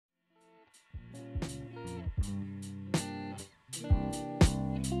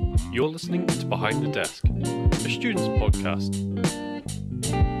You're listening to Behind the Desk, a student's podcast.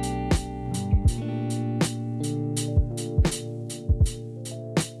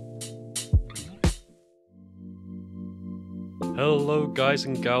 Hello guys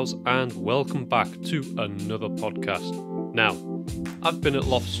and gals, and welcome back to another podcast. Now, I've been at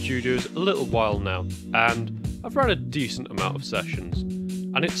Loft Studios a little while now, and I've run a decent amount of sessions,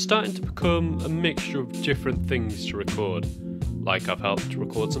 and it's starting to become a mixture of different things to record. Like I've helped to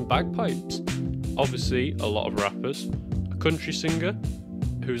record some bagpipes, obviously a lot of rappers, a country singer,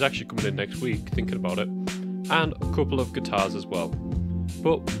 who's actually coming in next week, thinking about it, and a couple of guitars as well.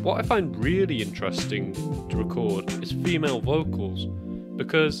 But what I find really interesting to record is female vocals,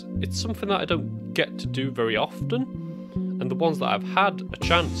 because it's something that I don't get to do very often, and the ones that I've had a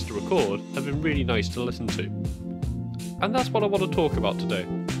chance to record have been really nice to listen to. And that's what I want to talk about today.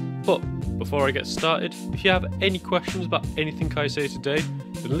 But before I get started, if you have any questions about anything I say today,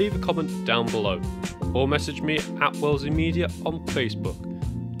 then leave a comment down below, or message me at Wellesley Media on Facebook.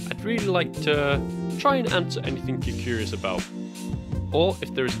 I'd really like to try and answer anything you're curious about. Or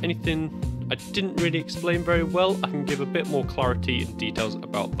if there is anything I didn't really explain very well, I can give a bit more clarity and details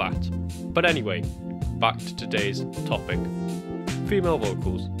about that. But anyway, back to today's topic. Female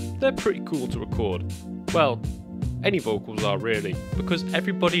vocals. They're pretty cool to record. Well, any vocals are really, because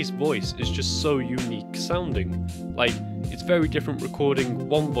everybody's voice is just so unique sounding. Like, it's very different recording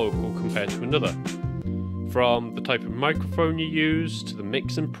one vocal compared to another. From the type of microphone you use, to the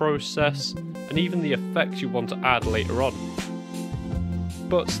mixing process, and even the effects you want to add later on.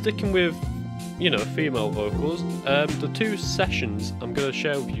 But sticking with, female vocals, the two sessions I'm going to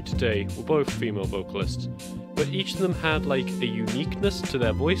share with you today were both female vocalists, but each of them had like a uniqueness to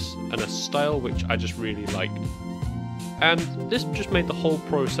their voice and a style which I just really liked. And this just made the whole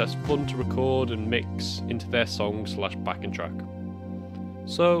process fun to record and mix into their song/backing track.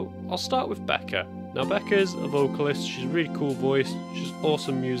 So I'll start with Becca. Now Becca's a vocalist, she's a really cool voice, she's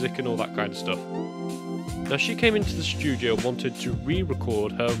awesome music and all that kind of stuff. Now she came into the studio and wanted to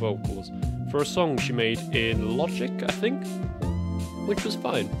re-record her vocals for a song she made in Logic, I think, which was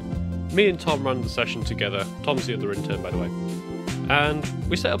fine. Me and Tom ran the session together, Tom's the other intern by the way, and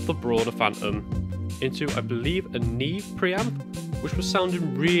we set up the Broader Phantom into, I believe, a Neve preamp, which was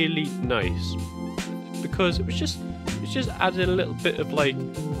sounding really nice, because it was just adding a little bit of like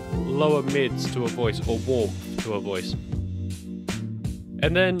lower mids to her voice, or warmth to her voice.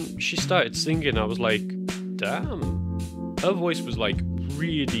 And then she started singing, I was like, damn, her voice was like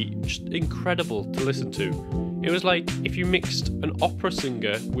really just incredible to listen to. It was like if you mixed an opera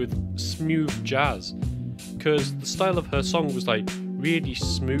singer with smooth jazz, because the style of her song was like really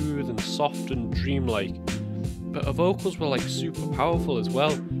smooth and soft and dreamlike, but her vocals were like super powerful as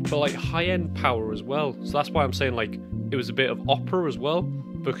well, but like high-end power as well. So that's why I'm saying like it was a bit of opera as well,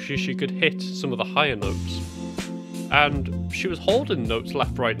 because she could hit some of the higher notes, and she was holding notes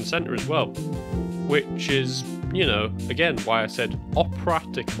left, right and centre as well, which is, again why I said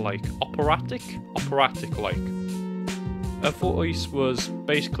operatic like. Her voice was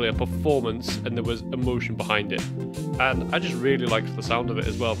basically a performance and there was emotion behind it, and I just really liked the sound of it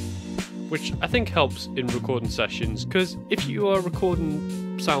as well, which I think helps in recording sessions, because if you are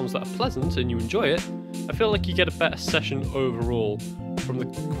recording sounds that are pleasant and you enjoy it, I feel like you get a better session overall, from the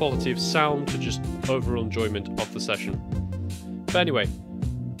quality of sound to just overall enjoyment of the session. But anyway,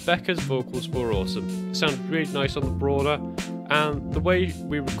 Becca's vocals were awesome. It sounded really nice on the Broader, and the way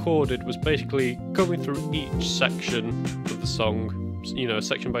we recorded was basically going through each section of the song,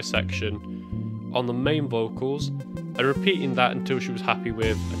 section by section, on the main vocals, and repeating that until she was happy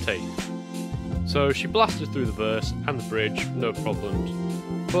with a take. So she blasted through the verse and the bridge, no problems,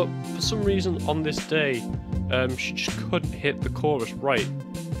 but for some reason on this day, she just couldn't hit the chorus right.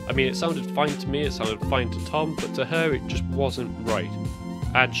 I mean, it sounded fine to me, it sounded fine to Tom, but to her it just wasn't right.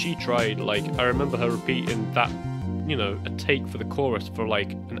 And she tried, like, I remember her repeating that, a take for the chorus for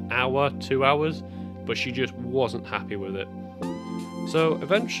like an hour, 2 hours, but she just wasn't happy with it. So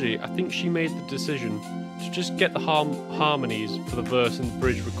eventually, I think she made the decision to just get the harmonies for the verse and the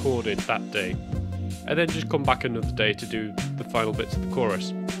bridge recorded that day, and then just come back another day to do the final bits of the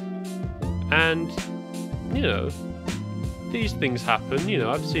chorus. And, these things happen,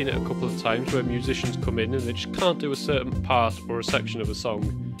 I've seen it a couple of times where musicians come in and they just can't do a certain part or a section of a song,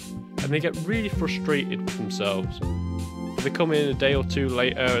 and they get really frustrated with themselves. But they come in a day or two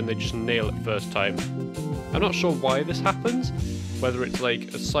later and they just nail it first time. I'm not sure why this happens, whether it's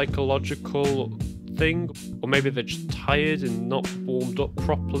like a psychological thing, or maybe they're just tired and not warmed up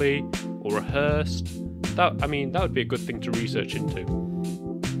properly or rehearsed. That would be a good thing to research into.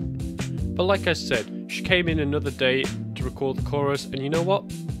 But like I said, she came in another day to record the chorus, and you know what?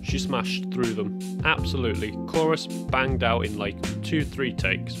 she smashed through them. Absolutely. Chorus banged out in like 2-3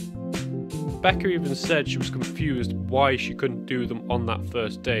 takes. Becca even said she was confused why she couldn't do them on that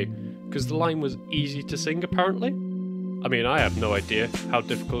first day, because the line was easy to sing apparently. I mean, I have no idea how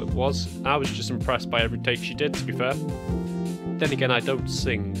difficult it was. I was just impressed by every take she did, to be fair. Then again, I don't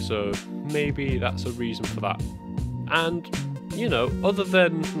sing, so maybe that's a reason for that. And, you know, other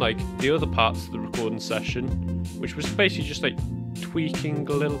than like the other parts of the recording session, which was basically just like tweaking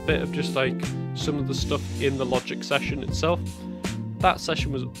a little bit of just like some of the stuff in the Logic session itself, that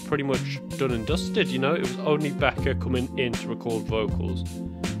session was pretty much done and dusted, you know. It was only Becca coming in to record vocals.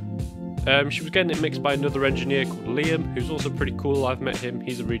 She was getting it mixed by another engineer called Liam, who's also pretty cool. I've met him,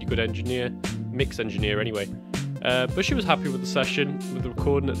 he's a really good engineer, mix engineer anyway. But she was happy with the session, with the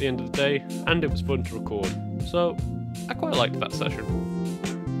recording at the end of the day, and it was fun to record. So I quite liked that session.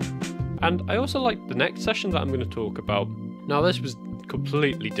 And I also liked the next session that I'm going to talk about. Now this was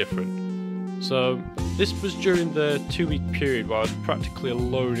completely different. So this was during the 2-week period where I was practically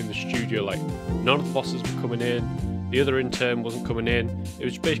alone in the studio, like none of the bosses were coming in, the other intern wasn't coming in, it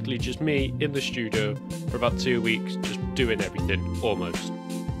was basically just me in the studio for about 2 weeks, just doing everything, almost.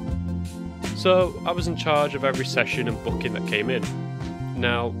 So I was in charge of every session and booking that came in.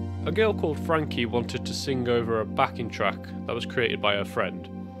 Now, a girl called Frankie wanted to sing over a backing track that was created by her friend,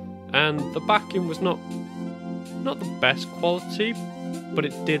 and the backing was not the best quality, but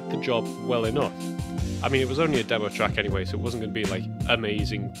it did the job well enough. I mean, it was only a demo track anyway, so it wasn't going to be like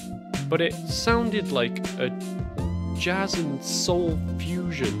amazing, but it sounded like a jazz and soul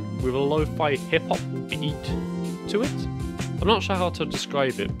fusion with a lo-fi hip-hop beat to it. I'm not sure how to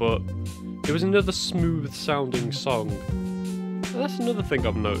describe it, but it was another smooth sounding song. And that's another thing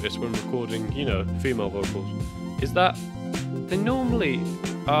I've noticed when recording, you know, female vocals, is that they normally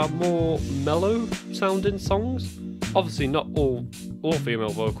are more mellow sounding songs. Obviously not all female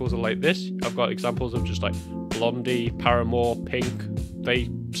vocals are like this. I've got examples of just like Blondie, Paramore, Pink. They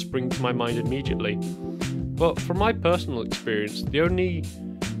spring to my mind immediately. But from my personal experience, the only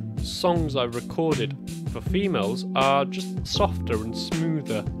songs I've recorded for females are just softer and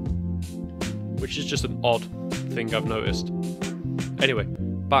smoother, which is just an odd thing I've noticed. Anyway,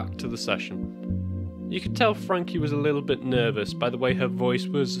 back to the session. You could tell Frankie was a little bit nervous by the way her voice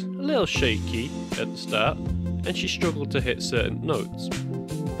was a little shaky at the start, and she struggled to hit certain notes.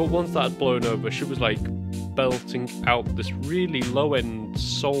 But once that had blown over, she was like belting out this really low-end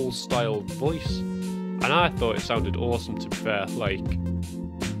soul-style voice, and I thought it sounded awesome, to be fair, like.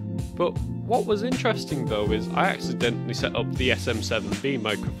 But what was interesting though is I accidentally set up the SM7B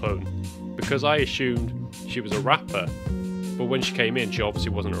microphone because I assumed she was a rapper, but when she came in she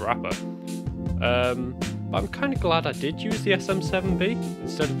obviously wasn't a rapper. But I'm kind of glad I did use the SM7B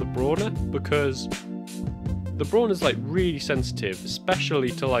instead of the Brawner, because the Brawner's like really sensitive, especially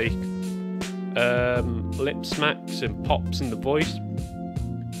to like lip smacks and pops in the voice,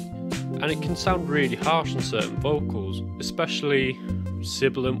 and it can sound really harsh on certain vocals, especially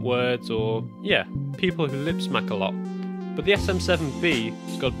sibilant words or, yeah, people who lip smack a lot. But the SM7B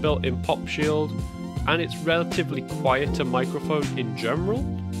has got built-in pop shield, and it's relatively quieter microphone in general,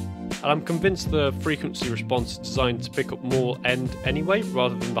 and I'm convinced the frequency response is designed to pick up more end anyway,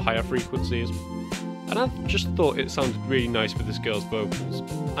 rather than the higher frequencies. And I just thought it sounded really nice with this girl's vocals.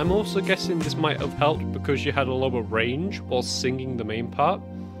 I'm also guessing this might have helped because she had a lower range while singing the main part,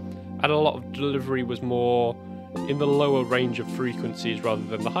 and a lot of delivery was more in the lower range of frequencies rather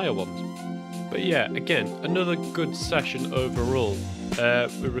than the higher ones. But yeah, again, another good session overall.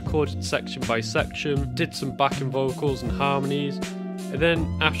 We recorded section by section, did some backing vocals and harmonies, and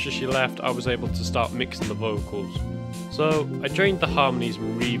then after she left I was able to start mixing the vocals. So I drained the harmonies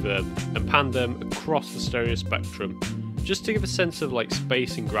and reverb and panned them across the stereo spectrum, just to give a sense of like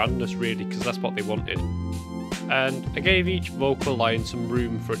space and grandness really, because that's what they wanted. And I gave each vocal line some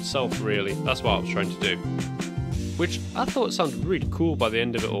room for itself really, that's what I was trying to do. Which I thought sounded really cool by the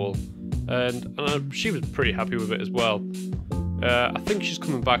end of it all, and she was pretty happy with it as well. I think she's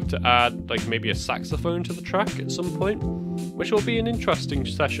coming back to add like maybe a saxophone to the track at some point, which will be an interesting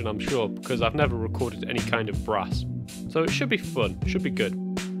session I'm sure, because I've never recorded any kind of brass. So it should be fun, should be good.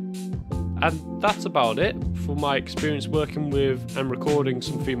 And that's about it for my experience working with and recording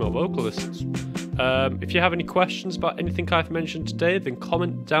some female vocalists. If you have any questions about anything I've mentioned today, then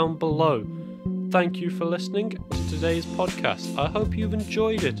comment down below. Thank you for listening to today's podcast. I hope you've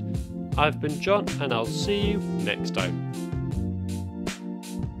enjoyed it. I've been John, and I'll see you next time.